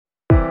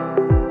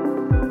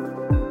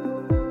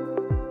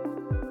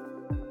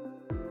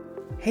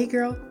Hey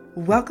girl,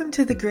 welcome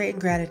to the Grit and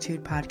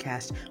Gratitude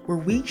podcast, where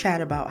we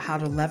chat about how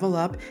to level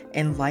up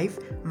in life,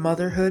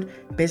 motherhood,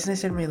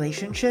 business, and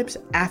relationships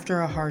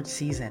after a hard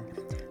season.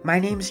 My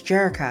name's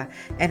Jerica,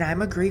 and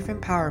I'm a grief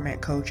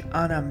empowerment coach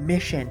on a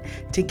mission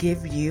to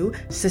give you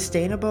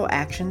sustainable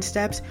action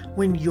steps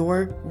when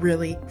you're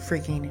really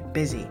freaking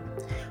busy.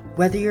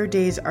 Whether your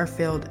days are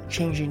filled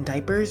changing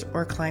diapers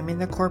or climbing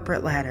the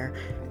corporate ladder,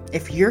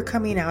 if you're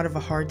coming out of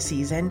a hard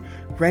season,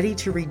 ready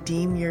to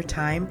redeem your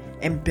time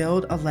and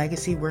build a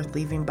legacy worth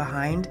leaving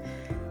behind,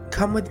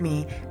 come with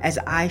me as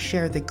I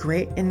share the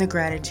grit and the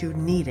gratitude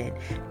needed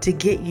to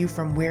get you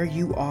from where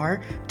you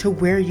are to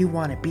where you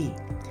want to be.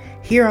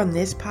 Here on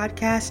this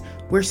podcast,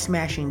 we're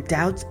smashing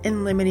doubts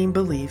and limiting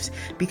beliefs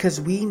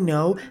because we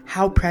know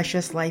how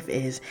precious life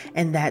is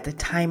and that the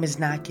time is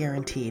not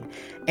guaranteed,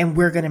 and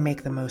we're going to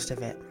make the most of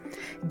it.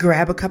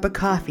 Grab a cup of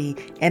coffee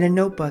and a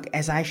notebook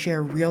as I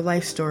share real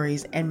life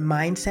stories and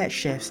mindset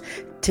shifts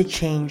to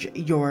change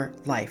your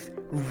life.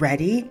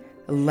 Ready?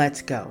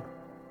 Let's go.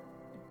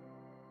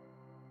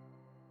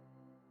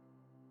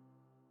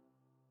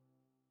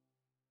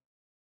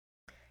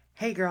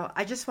 Hey girl,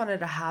 I just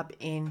wanted to hop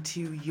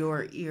into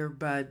your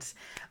earbuds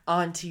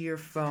onto your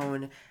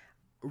phone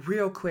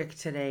real quick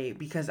today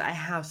because I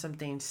have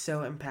something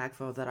so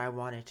impactful that I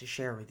wanted to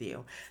share with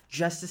you.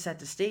 Just to set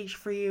the stage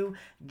for you,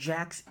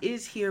 Jax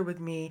is here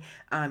with me.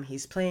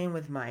 He's playing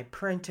with my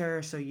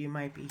printer, so you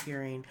might be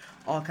hearing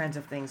all kinds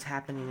of things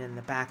happening in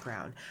the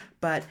background.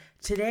 But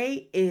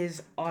today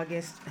is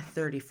August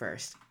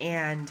 31st,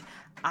 and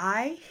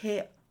I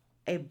hit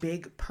a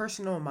big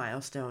personal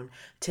milestone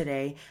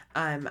today.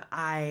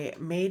 I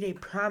made a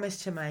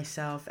promise to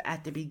myself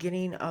at the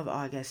beginning of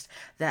August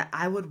that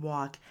I would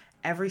walk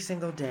every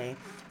single day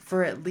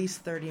for at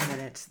least 30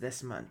 minutes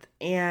this month.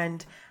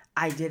 And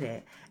I did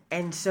it.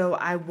 And so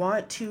I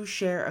want to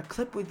share a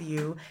clip with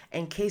you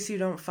in case you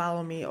don't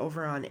follow me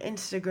over on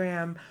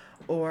Instagram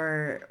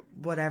or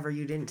whatever,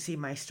 you didn't see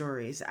my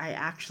stories. I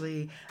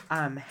actually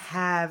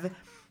have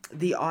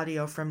the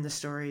audio from the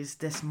stories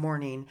this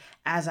morning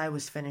as I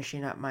was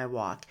finishing up my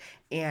walk.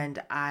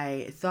 And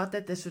I thought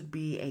that this would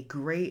be a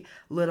great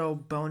little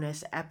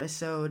bonus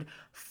episode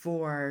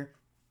for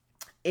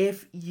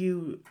if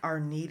you are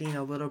needing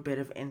a little bit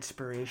of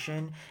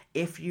inspiration,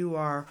 if you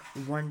are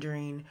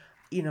wondering,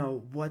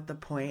 what the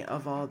point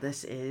of all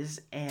this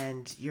is,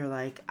 and you're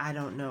like, I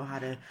don't know how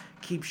to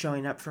keep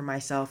showing up for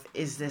myself.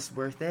 Is this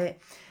worth it?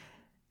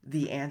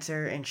 The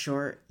answer, in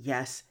short,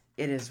 yes,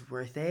 it is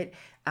worth it.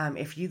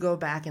 If you go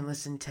back and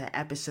listen to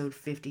episode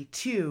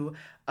 52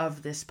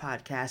 of this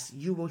podcast,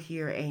 you will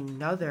hear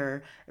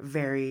another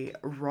very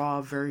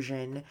raw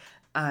version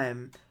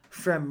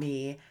from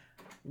me,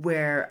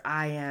 where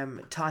I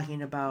am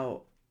talking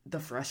about the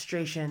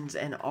frustrations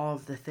and all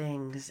of the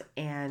things.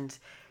 And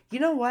you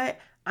know what?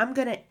 I'm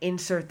going to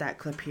insert that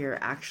clip here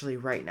actually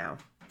right now.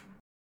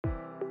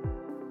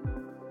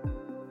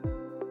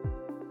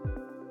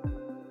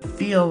 I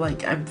feel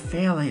like I'm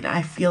failing.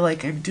 I feel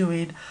like I'm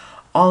doing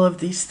all of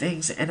these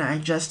things, and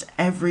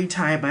every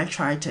time I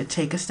try to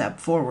take a step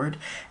forward,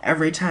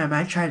 every time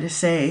I try to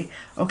say,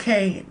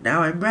 okay,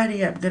 now I'm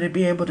ready, I'm going to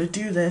be able to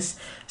do this,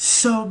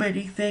 so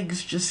many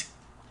things just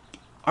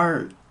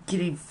are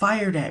getting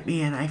fired at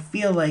me, and I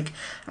feel like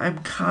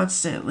I'm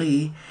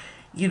constantly,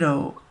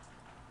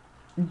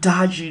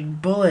 dodging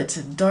bullets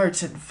and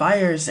darts and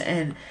fires,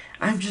 and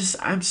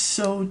I'm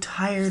so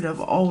tired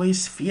of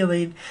always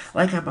feeling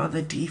like I'm on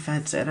the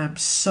defense, and I'm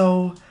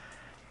so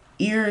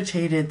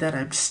irritated that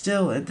I'm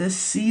still in this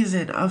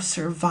season of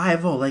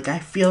survival. Like, I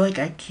feel like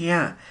I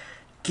can't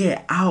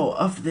get out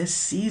of this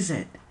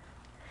season.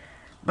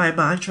 My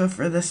mantra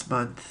for this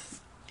month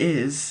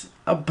is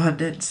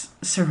abundance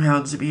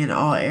surrounds me in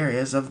all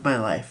areas of my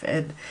life.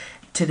 And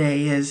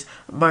today is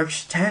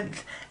March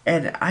 10th,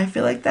 and I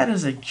feel like that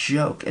is a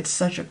joke. It's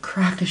such a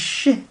crock of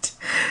shit.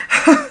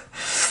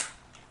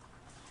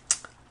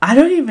 I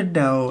don't even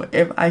know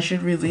if I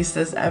should release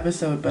this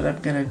episode, but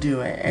I'm gonna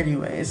do it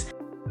anyways.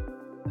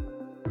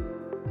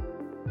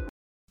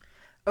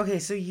 Okay,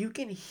 so you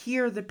can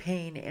hear the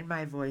pain in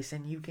my voice,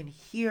 and you can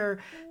hear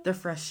the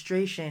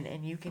frustration,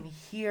 and you can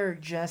hear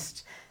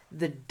just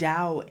the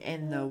doubt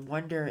and the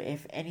wonder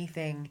if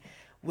anything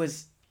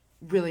was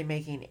really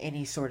making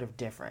any sort of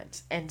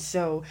difference. And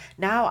so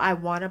now I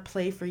want to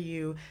play for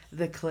you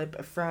the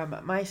clip from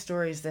my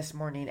stories this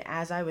morning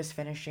as I was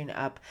finishing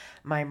up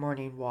my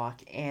morning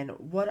walk. And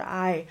what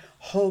I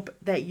hope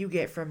that you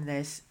get from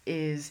this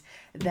is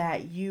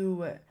that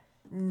you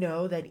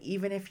know that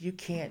even if you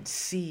can't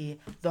see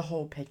the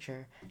whole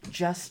picture,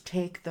 just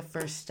take the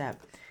first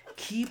step.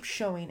 Keep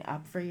showing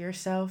up for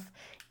yourself,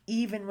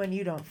 even when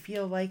you don't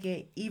feel like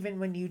it, even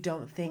when you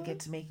don't think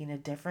it's making a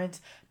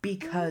difference,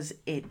 because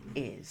it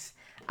is.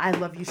 I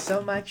love you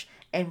so much,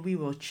 and we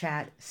will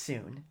chat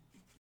soon.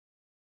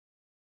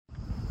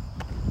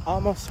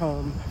 Almost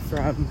home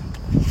from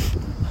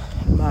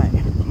my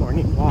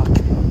morning walk,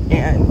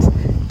 and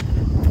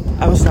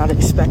I was not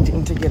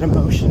expecting to get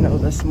emotional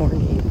this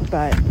morning,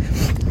 but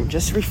I'm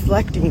just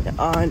reflecting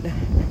on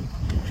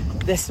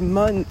this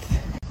month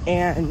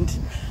and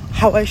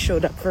how I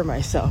showed up for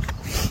myself.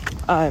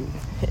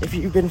 If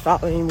you've been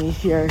following me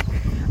here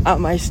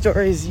on my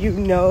stories, you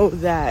know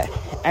that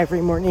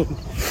every morning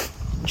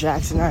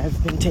Jax and I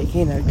have been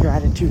taking a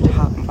gratitude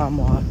hot mom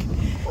walk,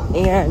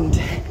 and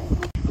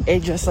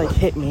it just like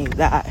hit me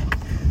that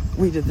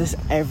we did this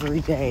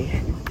every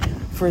day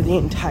for the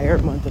entire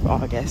month of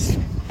August.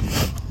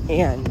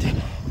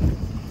 And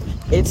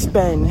it's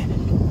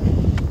been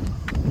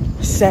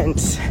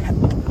since,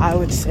 I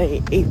would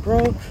say,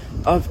 April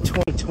of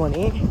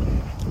 2020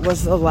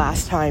 was the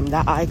last time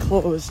that I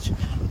closed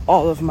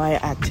all of my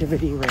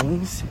activity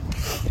rings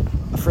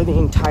for the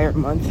entire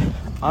month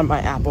on my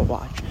Apple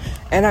Watch.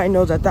 And I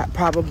know that that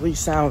probably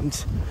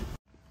sounds,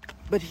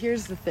 but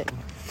here's the thing.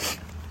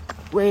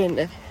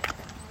 When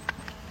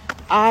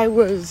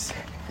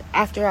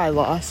after I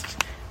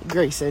lost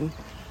Grayson,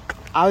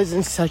 I was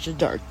in such a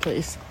dark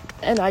place,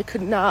 and I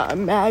could not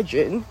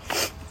imagine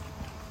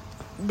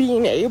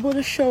being able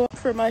to show up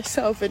for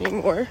myself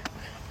anymore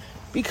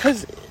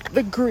because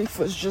the grief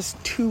was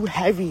just too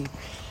heavy.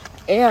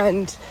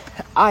 And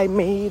I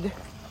made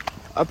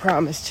a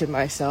promise to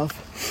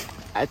myself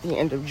at the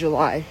end of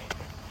July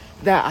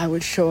that I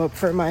would show up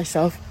for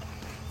myself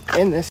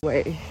in this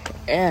way.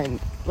 And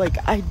like,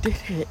 I did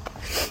it.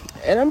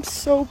 And I'm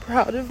so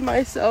proud of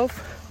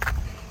myself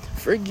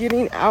for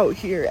getting out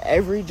here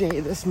every day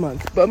this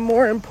month. But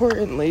more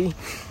importantly,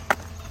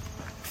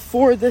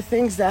 for the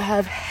things that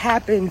have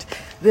happened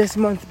this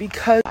month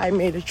because I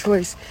made a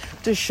choice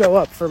to show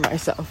up for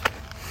myself.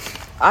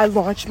 I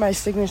launched my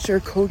signature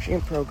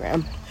coaching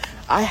program.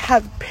 I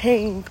have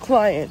paying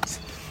clients.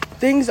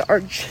 Things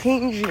are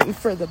changing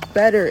for the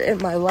better in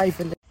my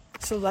life. And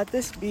so let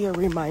this be a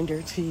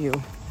reminder to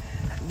you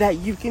that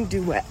you can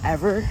do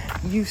whatever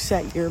you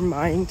set your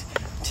mind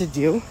to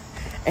do.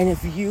 And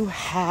if you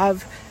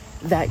have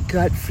that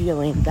gut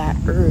feeling, that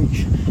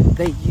urge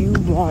that you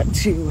want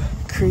to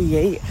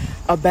create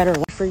a better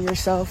life for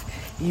yourself,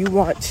 you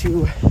want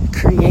to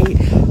create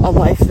a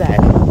life that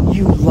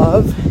you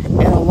love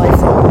and a life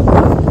that you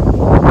love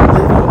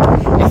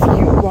living, if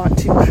you want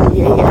to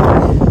create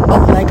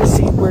a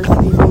legacy worth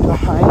leaving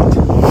behind,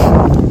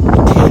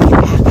 take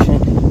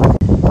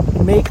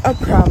action. Make a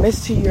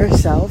promise to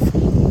yourself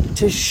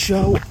to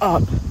show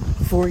up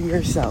for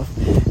yourself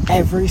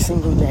every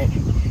single day.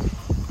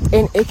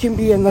 And it can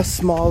be in the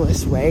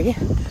smallest way,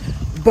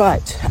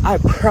 but I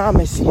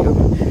promise you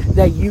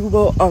that you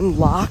will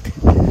unlock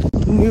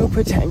new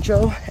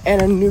potential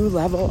and a new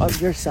level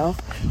of yourself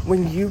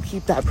when you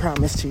keep that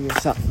promise to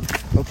yourself.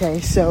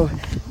 Okay, so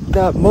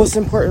the most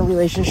important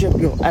relationship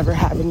you'll ever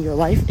have in your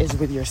life is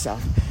with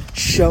yourself.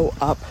 Show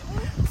up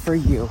for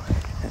you.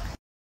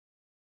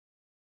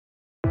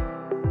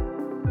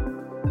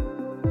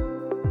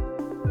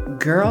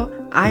 Girl,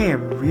 I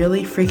am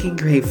really freaking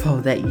grateful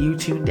that you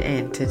tuned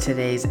in to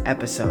today's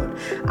episode.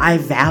 I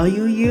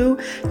value you,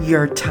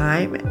 your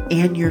time,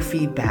 and your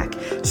feedback.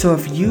 So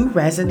if you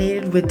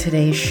resonated with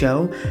today's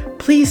show,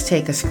 please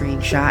take a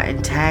screenshot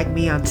and tag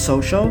me on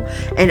social,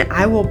 and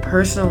I will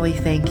personally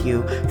thank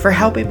you for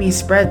helping me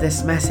spread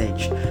this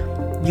message.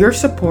 Your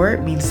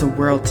support means the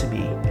world to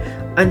me.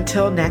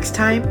 Until next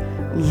time,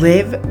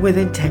 live with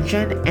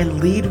intention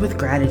and lead with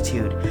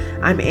gratitude.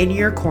 I'm in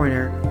your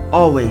corner,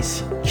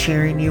 always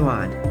cheering you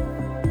on.